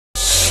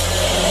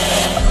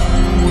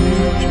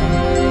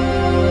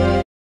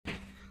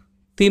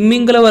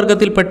തിമ്മിങ്കല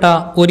വർഗത്തിൽപ്പെട്ട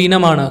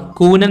ഒരിനമാണ്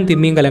കൂനൻ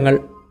തിമ്മിങ്കലങ്ങൾ.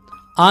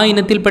 ആ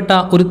ഇനത്തിൽപ്പെട്ട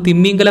ഒരു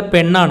തിമ്മിങ്കല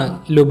പെണ്ണാണ്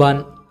ലുബാൻ.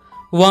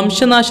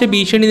 വംശനാശ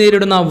ഭീഷണി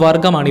നേരിടുന്ന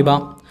വർഗമാണിവ.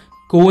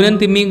 കൂനൻ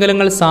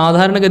തിമ്മിങ്കലങ്ങൾ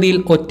സാധാരണഗതിയിൽ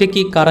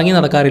ഒറ്റയ്ക്ക് കറങ്ങി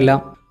നടക്കാറില്ല.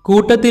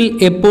 കൂട്ടത്തിൽ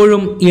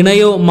എപ്പോഴും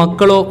ഇണയോ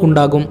മക്കളോ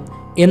ഉണ്ടാകും.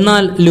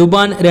 എന്നാൽ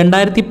ലുബാൻ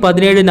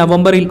 2017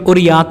 നവംബറിൽ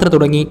ഒരു യാത്ര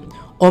തുടങ്ങി.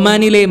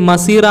 ഒമാനിലെ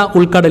മസീറ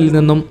ഉൾക്കടലിൽ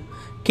നിന്നും.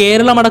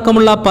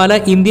 കേരളമടക്കമുള്ള പല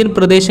ഇന്ത്യൻ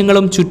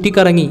പ്രദേശങ്ങളും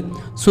ചുറ്റിക്കറങ്ങി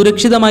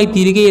സുരക്ഷിതമായി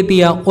തിരികെ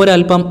എത്തിയ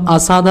ഒരൽപ്പം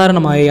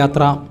അസാധാരണമായ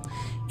യാത്ര.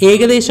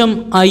 ഏകദേശം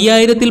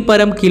 5000-ൽ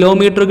പരം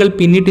കിലോമീറ്ററുകൾ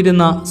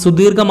പിന്നിട്ടിരുന്ന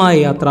സുദീർഘമായ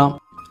യാത്ര.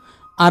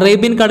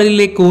 അറേബ്യൻ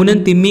കടലിലെ കൂനൻ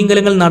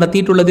തിമ്മിങ്കലങ്ങൾ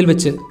നടത്തിയിട്ടുള്ളതിൽ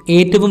വെച്ച്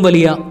ഏറ്റവും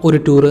വലിയ ഒരു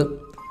ടൂറ്.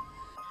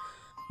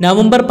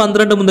 നവംബർ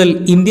 12 മുതൽ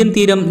ഇന്ത്യൻ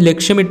തീരം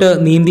ലക്ഷ്യമിട്ട്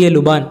നീന്തിയ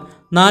ലുബാൻ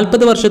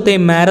 40 വർഷത്തെ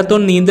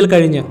മാരത്തോൺ നീന്തൽ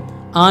കഴിഞ്ഞ്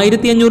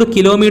 1500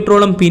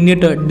 കിലോമീറ്ററോളം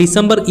പിന്നിട്ട്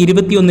ഡിസംബർ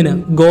 21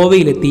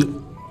 ഗോവയിലെത്തി.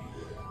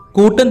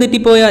 കൂട്ടം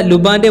തെറ്റിപ്പോയ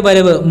ലുബാന്റെ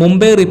വരവ്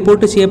മുമ്പേ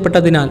റിപ്പോർട്ട്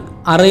ചെയ്യപ്പെട്ടതിനാൽ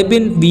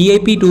അറേബ്യൻ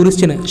VIP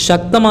ടൂറിസ്റ്റിന്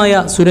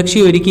ശക്തമായ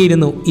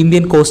സുരക്ഷയൊരുക്കിയിരുന്നു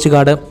ഇന്ത്യൻ കോസ്റ്റ്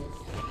ഗാർഡ്.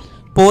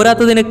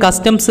 പോരാത്തതിന്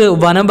കസ്റ്റംസ്,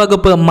 വനം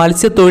വകുപ്പ്,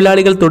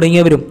 മത്സ്യത്തൊഴിലാളികൾ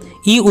തുടങ്ങിയവരും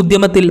ഈ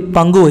ഉദ്യമത്തിൽ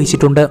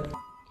പങ്കുവഹിച്ചിട്ടുണ്ട്.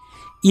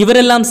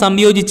 ഇവരെല്ലാം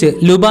സംയോജിച്ച്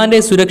ലുബാന്റെ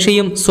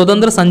സുരക്ഷയും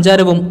സ്വതന്ത്ര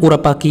സഞ്ചാരവും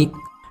ഉറപ്പാക്കി.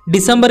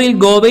 ഡിസംബറിൽ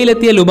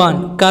ഗോവയിലെത്തിയ ലുബാൻ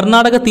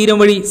കർണാടക തീരം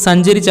വഴി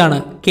സഞ്ചരിച്ചാണ്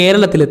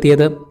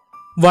കേരളത്തിലെത്തിയത്.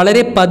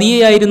 വളരെ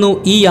പതിയെയായിരുന്നു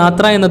ഈ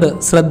യാത്ര എന്നത്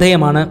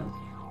ശ്രദ്ധേയമാണ്.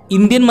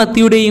 ഇന്ത്യൻ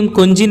മത്തിയുടെയും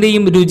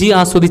കൊഞ്ചിൻ്റെയും രുചി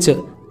ആസ്വദിച്ച്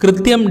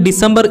കൃത്യം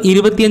ഡിസംബർ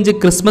 25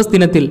 ക്രിസ്മസ്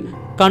ദിനത്തിൽ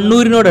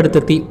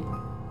കണ്ണൂരിനോടടുത്തെത്തി.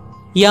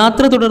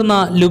 യാത്ര തുടർന്ന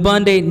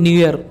ലുബാന്റെ ന്യൂ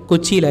ഇയർ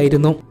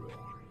കൊച്ചിയിലായിരുന്നു.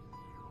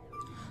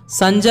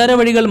 സഞ്ചാര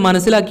വഴികൾ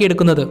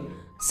മനസ്സിലാക്കിയെടുക്കുന്നത്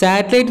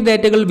സാറ്റലൈറ്റ്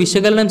ഡാറ്റകൾ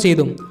വിശകലനം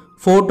ചെയ്തും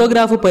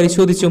ഫോട്ടോഗ്രാഫ്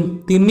പരിശോധിച്ചും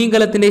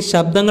തിമ്മിങ്കലത്തിൻ്റെ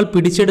ശബ്ദങ്ങൾ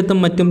പിടിച്ചെടുത്തും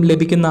മറ്റും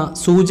ലഭിക്കുന്ന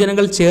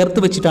സൂചനകൾ ചേർത്ത്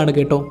വെച്ചിട്ടാണ്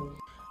കേട്ടോ.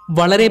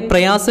 വളരെ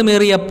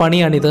പ്രയാസമേറിയ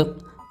പണിയാണിത്.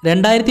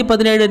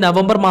 2017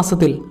 നവംബർ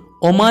മാസത്തിൽ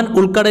ഒമാൻ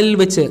ഉൾക്കടലിൽ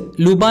വെച്ച്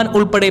ലുബാൻ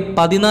ഉൾപ്പെടെ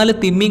 14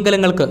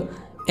 തിമ്മിങ്കലങ്ങൾക്ക്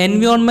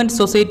എൻവയോൺമെൻറ്റ്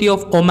സൊസൈറ്റി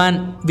ഓഫ് ഒമാൻ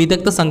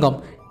വിദഗ്ധ സംഘം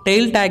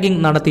ടെയിൽ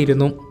ടാഗിംഗ്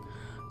നടത്തിയിരുന്നു.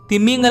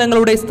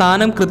 തിമ്മിങ്കലങ്ങളുടെ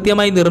സ്ഥാനം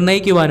കൃത്യമായി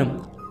നിർണ്ണയിക്കുവാനും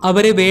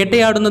അവരെ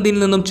വേട്ടയാടുന്നതിൽ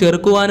നിന്നും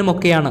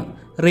ചെറുക്കുവാനുമൊക്കെയാണ്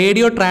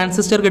റേഡിയോ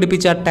ട്രാൻസിസ്റ്റർ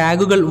ഘടിപ്പിച്ച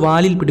ടാഗുകൾ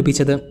വാലിൽ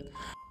പിടിപ്പിച്ചത്.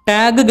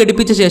 ടാഗ്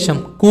ഘടിപ്പിച്ച ശേഷം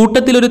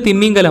കൂട്ടത്തിലൊരു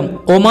തിമ്മിങ്കലം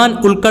ഒമാൻ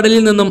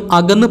ഉൾക്കടലിൽ നിന്നും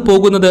അകന്നു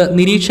പോകുന്നത്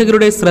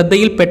നിരീക്ഷകരുടെ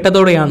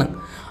ശ്രദ്ധയിൽപ്പെട്ടതോടെയാണ്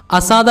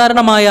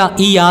അസാധാരണമായ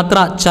ഈ യാത്ര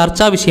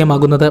ചർച്ചാ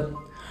വിഷയമാകുന്നത്.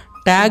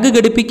 ടാഗ്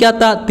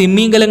ഘടിപ്പിക്കാത്ത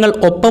തിമ്മിങ്കലങ്ങൾ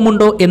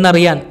ഒപ്പമുണ്ടോ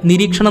എന്നറിയാൻ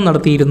നിരീക്ഷണം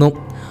നടത്തിയിരുന്നു.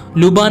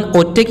 ലുബാൻ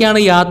ഒറ്റയ്ക്കാണ്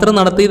യാത്ര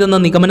നടത്തിയതെന്ന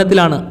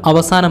നിഗമനത്തിലാണ്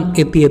അവസാനം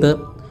എത്തിയത്.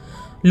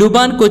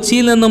 ലുബാൻ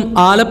കൊച്ചിയിൽ നിന്നും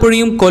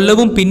ആലപ്പുഴയും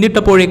കൊല്ലവും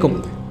പിന്നിട്ടപ്പോഴേക്കും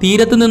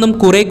തീരത്തു നിന്നും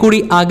കുറെ കൂടി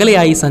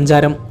അകലെയായി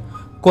സഞ്ചാരം.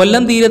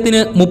 കൊല്ലം തീരത്തിന്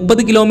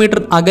 30 കിലോമീറ്റർ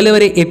അകലെ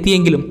വരെ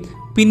എത്തിയെങ്കിലും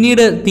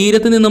പിന്നീട്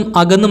തീരത്തു നിന്നും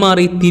അകന്നു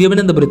മാറി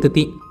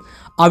തിരുവനന്തപുരത്തെത്തി.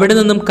 അവിടെ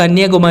നിന്നും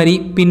കന്യാകുമാരി,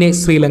 പിന്നെ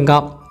ശ്രീലങ്ക.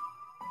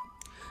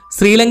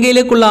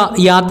 ശ്രീലങ്കയിലേക്കുള്ള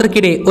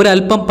യാത്രക്കിടെ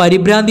ഒരൽപ്പം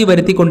പരിഭ്രാന്തി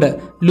വരുത്തിക്കൊണ്ട്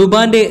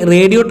ലുബാന്റെ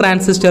റേഡിയോ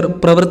ട്രാൻസിസ്റ്റർ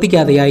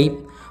പ്രവർത്തിക്കാതെയായി.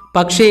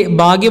 പക്ഷേ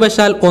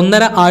ഭാഗ്യവശാൽ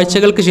 1.5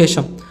 ആഴ്ചകൾക്ക്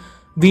ശേഷം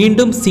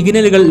വീണ്ടും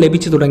സിഗ്നലുകൾ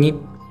ലഭിച്ചു തുടങ്ങി.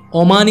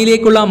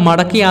 ഒമാനിലേക്കുള്ള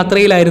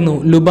മടക്കയാത്രയിലായിരുന്നു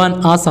ലുബാൻ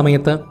ആ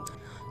സമയത്ത്.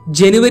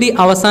 ജനുവരി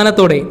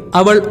അവസാനത്തോടെ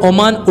അവൾ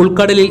ഒമാൻ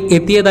ഉൾക്കടലിൽ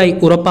എത്തിയതായി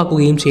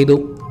ഉറപ്പാക്കുകയും ചെയ്തു.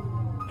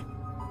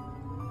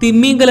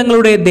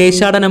 തിമ്മിങ്കലങ്ങളുടെ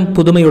ദേശാടനം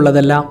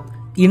പുതുമയുള്ളതല്ല.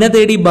 ഇണ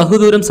തേടി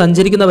ബഹുദൂരം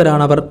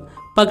സഞ്ചരിക്കുന്നവരാണവർ.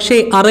 പക്ഷേ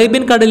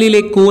അറേബ്യൻ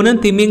കടലിലെ കൂനൻ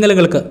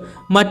തിമ്മിങ്കലങ്ങൾക്ക്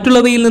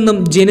മറ്റുള്ളവയിൽ നിന്നും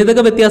ജനിതക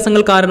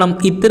വ്യത്യാസങ്ങൾ കാരണം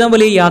ഇത്തരം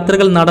വലിയ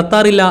യാത്രകൾ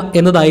നടത്താറില്ല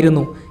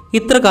എന്നതായിരുന്നു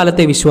ഇത്ര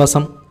കാലത്തെ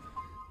വിശ്വാസം.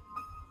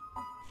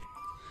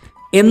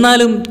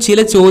 എന്നാലും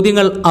ചില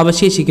ചോദ്യങ്ങൾ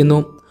അവശേഷിക്കുന്നു.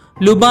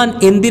 ലുബാൻ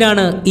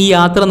എന്തിനാണ് ഈ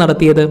യാത്ര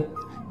നടത്തിയത്?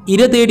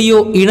 ഇര തേടിയോ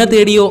ഇണ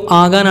തേടിയോ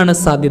ആകാനാണ്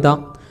സാധ്യത.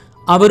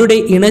 അവരുടെ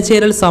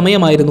ഇണചേരൽ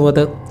സമയമായിരുന്നു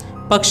അത്.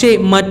 പക്ഷേ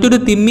മറ്റൊരു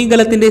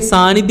തിമ്മിങ്കലത്തിൻ്റെ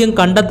സാന്നിധ്യം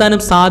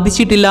കണ്ടെത്താനും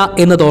സാധിച്ചിട്ടില്ല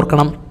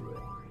എന്നതോർക്കണം.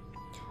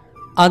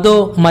 അതോ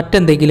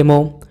മറ്റെന്തെങ്കിലുമോ?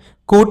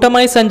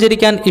 കൂട്ടമായി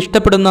സഞ്ചരിക്കാൻ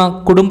ഇഷ്ടപ്പെടുന്ന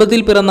കുടുംബത്തിൽ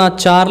പിറന്ന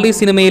ചാർലി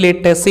സിനിമയിലെ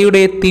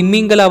ടെസയുടെ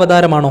തിമ്മിങ്കല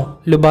അവതാരമാണോ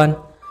ലുബാൻ?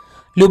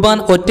 ലുബാൻ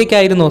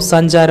ഒറ്റയ്ക്കായിരുന്നോ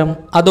സഞ്ചാരം?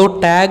 അതോ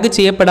ടാഗ്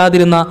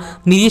ചെയ്യപ്പെടാതിരുന്ന,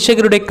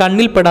 നിരീക്ഷകരുടെ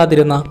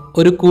കണ്ണിൽപ്പെടാതിരുന്ന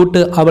ഒരു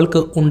കൂട്ട്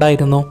അവൾക്ക്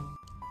ഉണ്ടായിരുന്നോ?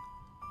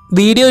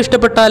 വീഡിയോ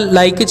ഇഷ്ടപ്പെട്ടാൽ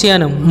ലൈക്ക്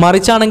ചെയ്യാനും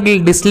മറിച്ചാണെങ്കിൽ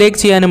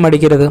ഡിസ്ലൈക്ക് ചെയ്യാനും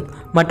മടിക്കരുത്.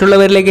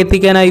 മറ്റുള്ളവരിലേക്ക്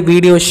എത്തിക്കാനായി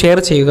വീഡിയോ ഷെയർ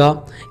ചെയ്യുക.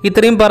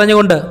 ഇത്രയും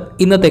പറഞ്ഞുകൊണ്ട്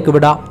ഇന്നത്തേക്ക്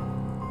വിടാം.